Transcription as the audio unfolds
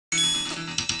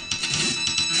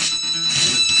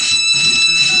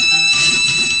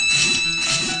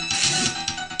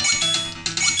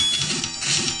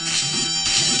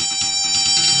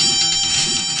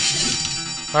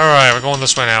Alright, we're going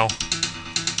this way now.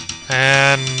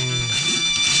 And...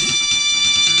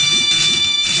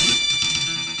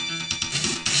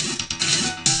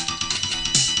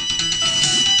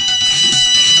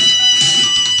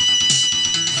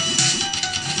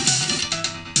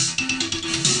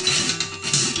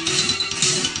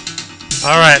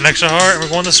 Alright, next to heart, we're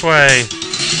going this way.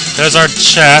 There's our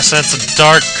chest, and it's a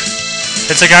dark...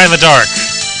 It's a guy in the dark.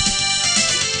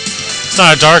 It's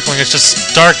not a darkling, it's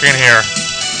just dark in here.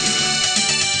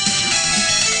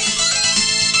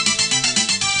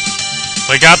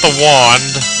 We got the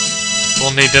wand.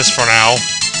 We'll need this for now.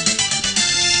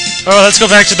 Oh, let's go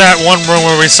back to that one room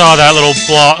where we saw that little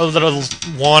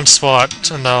wand spot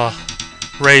and the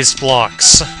raised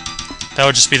blocks. That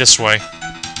would just be this way.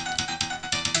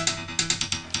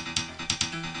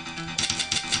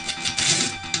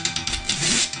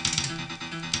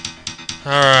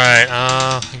 Alright,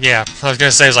 yeah. I was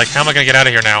gonna say, like, how am I gonna get out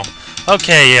of here now?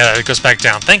 Okay, yeah, it goes back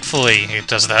down. Thankfully, it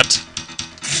does that.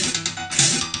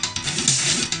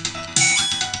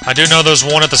 I do know there's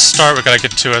one at the start we gotta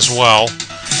get to as well.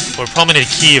 We'll probably need a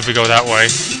key if we go that way.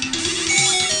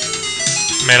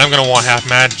 Man, I'm gonna want half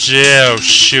magic. Oh,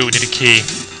 shoot, we need a key.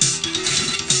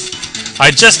 I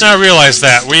just now realized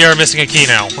that. We are missing a key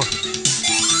now.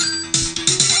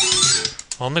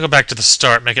 Well, let me go back to the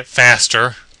start, make it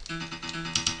faster.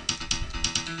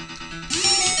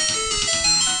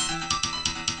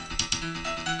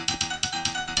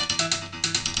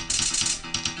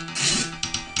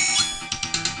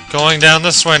 Going down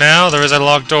this way now, there is a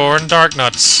locked door and dark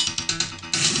nuts.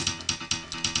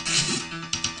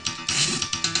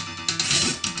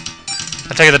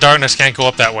 I take it the darkness can't go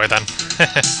up that way then.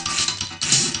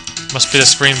 Must be the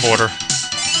screen border.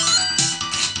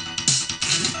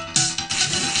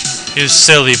 You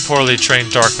silly, poorly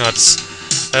trained dark nuts.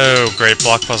 Oh, great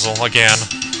block puzzle again.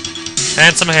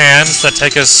 And some hands that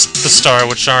take us to the star,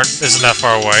 which isn't that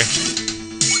far away.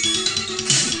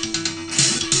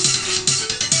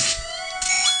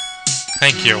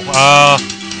 Thank you. Alright,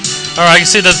 I can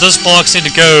see that those blocks need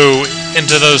to go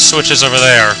into those switches over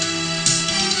there.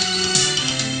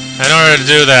 In order to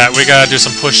do that, we gotta do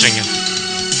some pushing.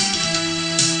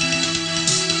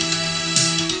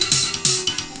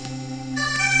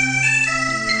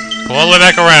 Go all the way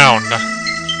back around.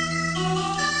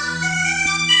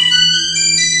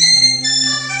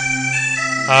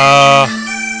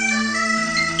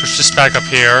 Push this back up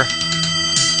here.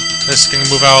 This can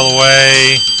move out of the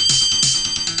way.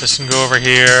 This can go over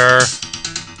here.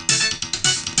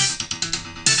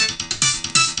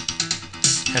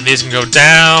 And these can go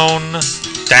down.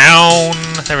 Down.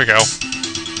 There we go.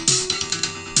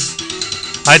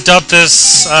 I dubbed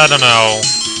this, I don't know,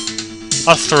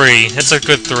 a 3. It's a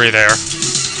good 3 there.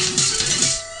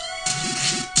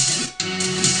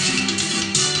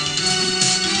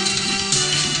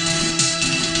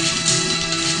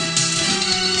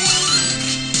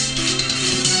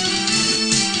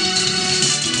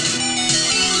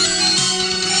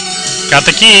 Got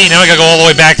the key, now we gotta go all the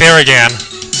way back there again.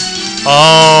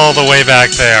 All the way back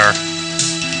there.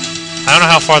 I don't know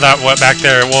how far that back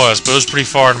there it was, but it was pretty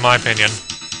far in my opinion.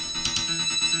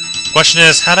 Question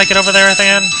is, how'd I get over there at the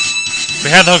end? We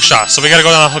had the hookshot, so we gotta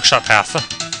go down the hookshot path.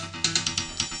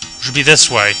 Which would be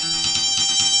this way.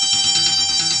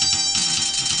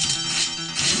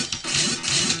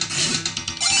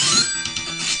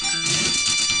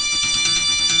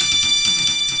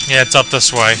 Yeah, it's up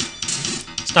this way.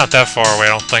 It's not that far away, I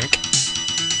don't think.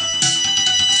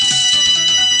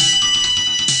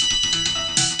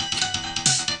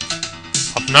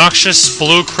 Obnoxious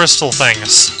blue crystal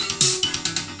things.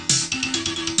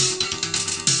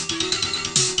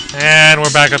 And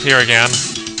we're back up here again.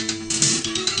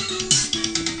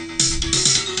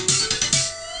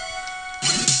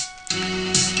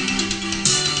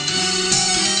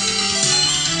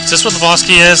 Is this what the boss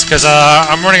key is? Because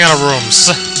I'm running out of rooms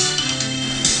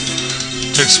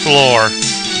to explore.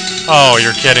 Oh,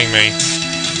 you're kidding me.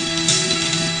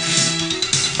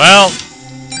 Well,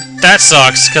 that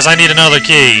sucks, because I need another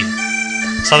key.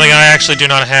 Something I actually do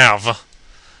not have.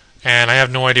 And I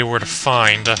have no idea where to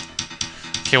find.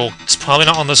 Okay, well, it's probably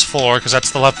not on this floor, because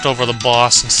that's the leftover of the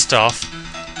boss and stuff.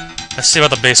 Let's see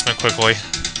about the basement quickly.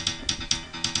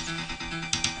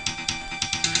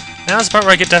 Now's about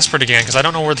where I get desperate again, because I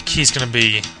don't know where the key's gonna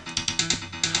be.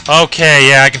 Okay,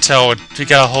 yeah, I can tell. We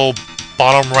got a whole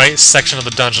bottom right section of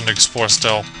the dungeon to explore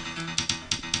still.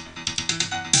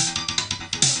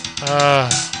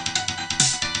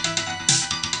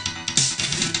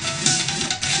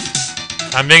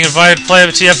 I'm being invited to play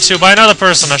Pt25 by another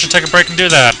person. I should take a break and do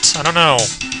that. I don't know.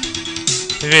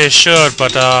 Maybe I should,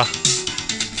 but,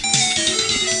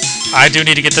 I do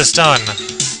need to get this done. I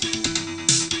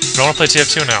don't want to play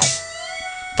TF2 now.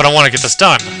 But I want to get this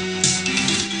done. It's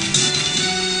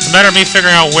a matter of me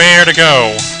figuring out where to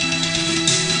go.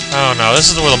 Oh no,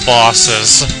 this is where the boss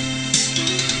is.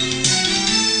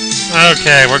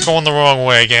 Okay, we're going the wrong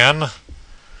way again.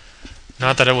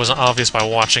 Not that it wasn't obvious by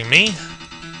watching me.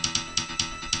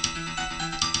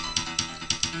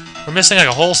 We're missing like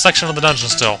a whole section of the dungeon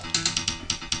still.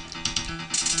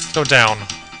 Go down.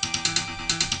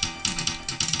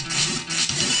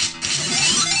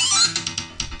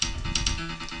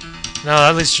 No,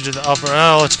 that leads you to the upper...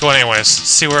 Oh, let's go anyways.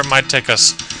 See where it might take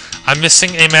us. I'm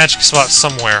missing a magic spot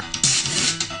somewhere.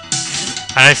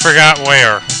 And I forgot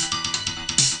where.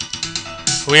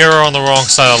 We are on the wrong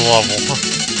side of the level.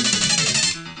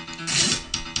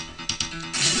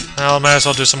 Well, I might as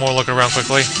well do some more looking around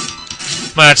quickly.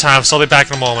 I'm out of time, so I'll be back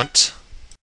in a moment.